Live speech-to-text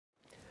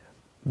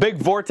Big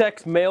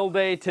Vortex Mail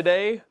Day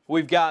today.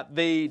 We've got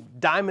the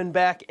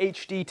Diamondback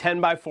HD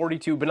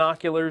 10x42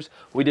 binoculars.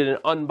 We did an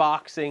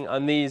unboxing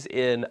on these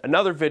in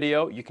another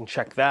video. You can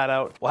check that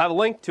out. We'll have a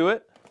link to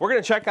it. We're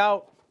going to check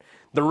out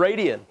the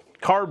Radian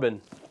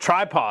Carbon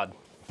Tripod.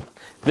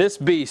 This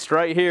beast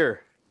right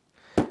here.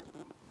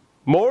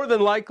 More than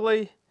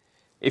likely,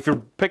 if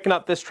you're picking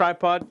up this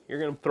tripod, you're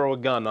going to throw a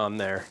gun on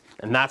there.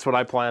 And that's what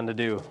I plan to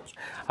do.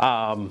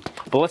 But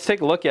let's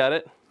take a look at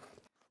it.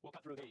 We'll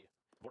cut through the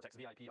Vortex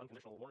VIP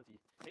unconditional warranty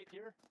tape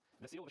here,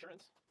 the seal of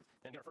assurance,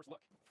 and get our first look.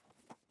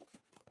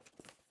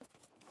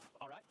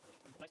 All right,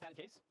 nice padded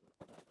case.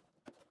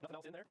 Nothing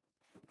else in there.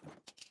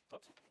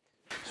 Oops.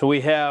 So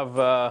we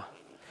have,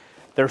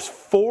 there's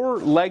 4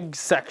 leg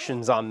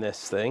sections on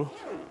this thing.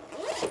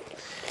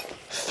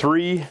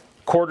 3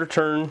 quarter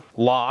turn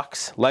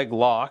locks, leg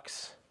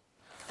locks.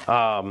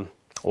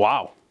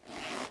 Wow.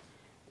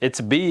 It's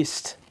a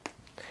beast.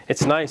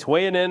 It's nice.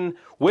 Weighing in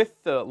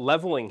with the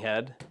leveling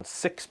head,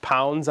 6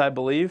 pounds, I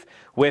believe,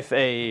 with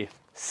a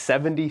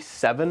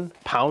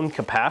 77-pound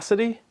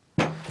capacity.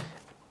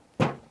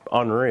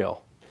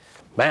 Unreal.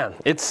 Man,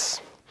 it's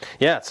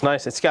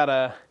nice.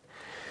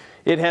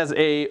 It has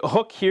a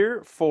hook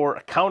here for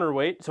a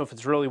counterweight, so if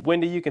it's really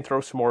windy, you can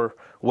throw some more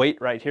weight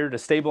right here to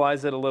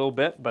stabilize it a little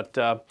bit. But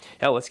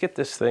yeah, let's get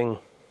this thing,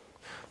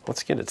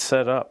 let's get it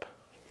set up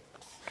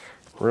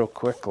real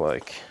quick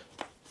like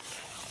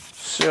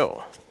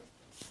so.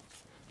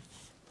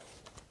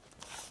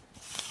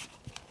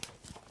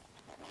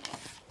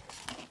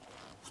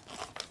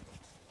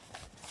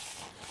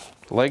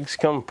 Legs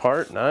come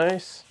apart,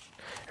 nice.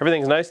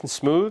 Everything's nice and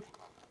smooth.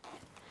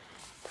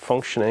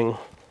 Functioning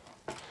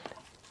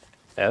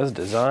as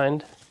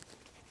designed.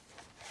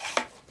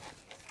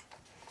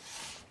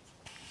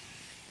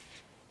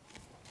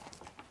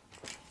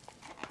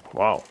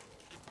 Wow.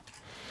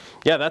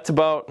 Yeah, that's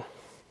about,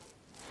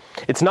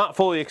 it's not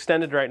fully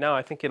extended right now.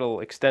 I think it'll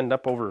extend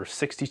up over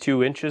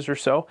 62 inches or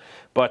so,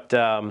 but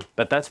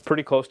that's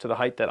pretty close to the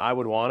height that I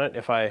would want it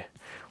if I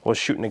was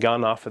shooting a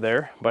gun off of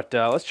there. But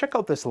let's check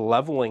out this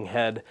leveling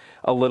head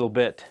a little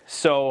bit.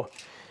 So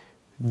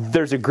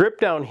there's a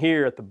grip down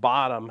here at the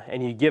bottom,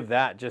 and you give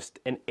that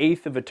just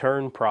 1/8 of a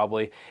turn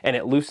probably, and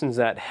it loosens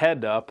that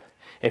head up.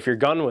 If your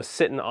gun was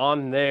sitting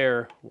on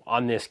there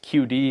on this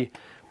QD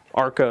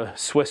Arca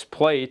Swiss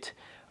plate,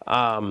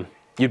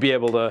 you'd be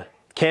able to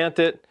cant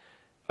it,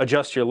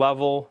 adjust your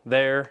level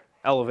there,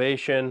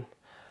 elevation,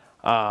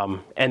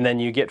 and then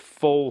you get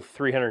full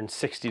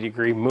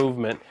 360-degree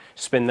movement.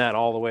 Spin that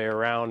all the way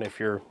around if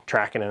you're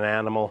tracking an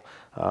animal,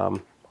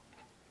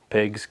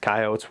 pigs,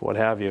 coyotes, what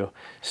have you.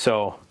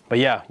 So, but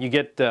yeah, you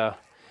get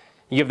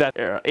you give that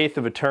 1/8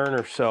 of a turn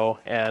or so,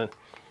 and it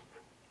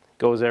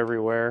goes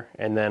everywhere,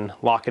 and then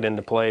lock it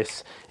into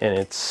place, and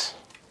it's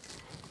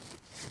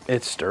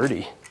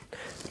sturdy.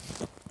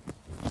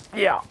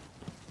 Yeah,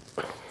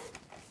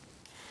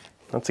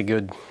 that's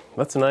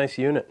a nice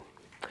unit.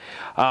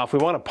 If we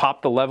want to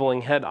pop the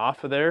leveling head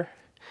off of there,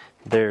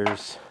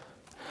 there's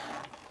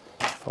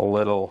a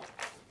little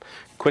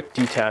quick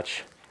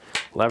detach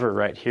lever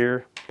right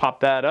here. Pop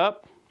that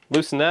up,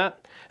 loosen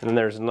that, and then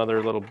there's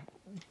another little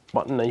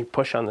button that you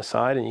push on the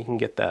side, and you can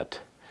get that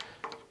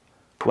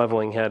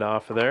leveling head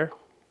off of there.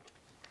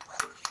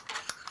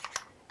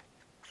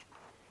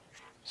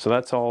 So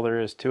that's all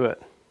there is to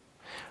it.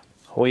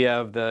 We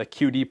have the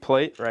QD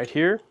plate right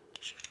here.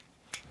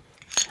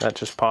 That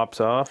just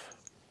pops off.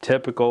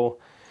 Typical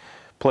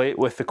plate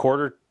with the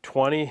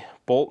 1/4-20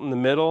 bolt in the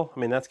middle. I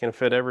mean, that's going to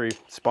fit every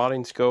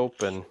spotting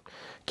scope and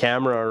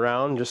camera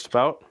around just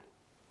about.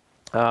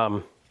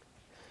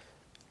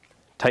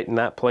 Tighten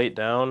that plate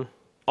down.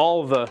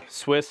 All of the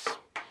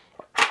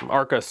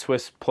Arca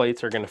Swiss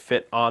plates are going to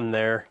fit on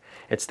there.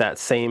 It's that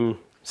same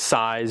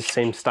size,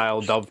 same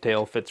style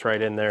dovetail, fits right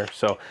in there.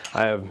 So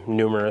I have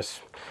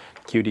numerous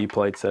QD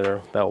plates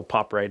that will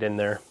pop right in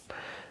there,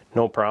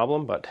 no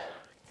problem. But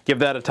give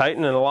that a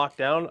tighten and a lock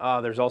down.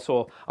 There's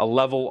also a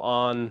level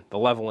on the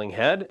leveling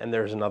head, and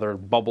there's another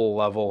bubble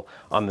level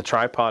on the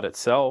tripod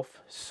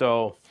itself.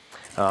 So,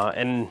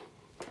 and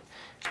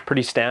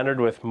pretty standard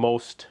with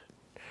most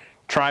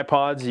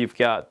tripods. You've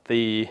got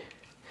the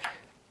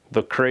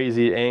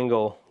crazy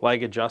angle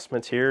leg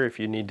adjustments here if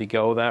you need to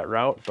go that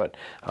route, but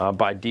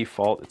by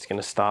default it's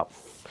going to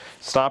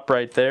stop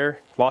right there,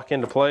 lock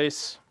into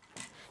place.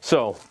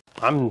 So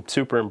I'm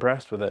super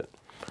impressed with it.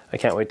 I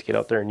can't wait to get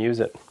out there and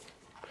use it.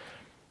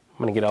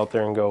 I'm gonna get out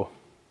there and go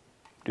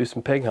do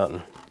some pig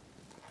hunting.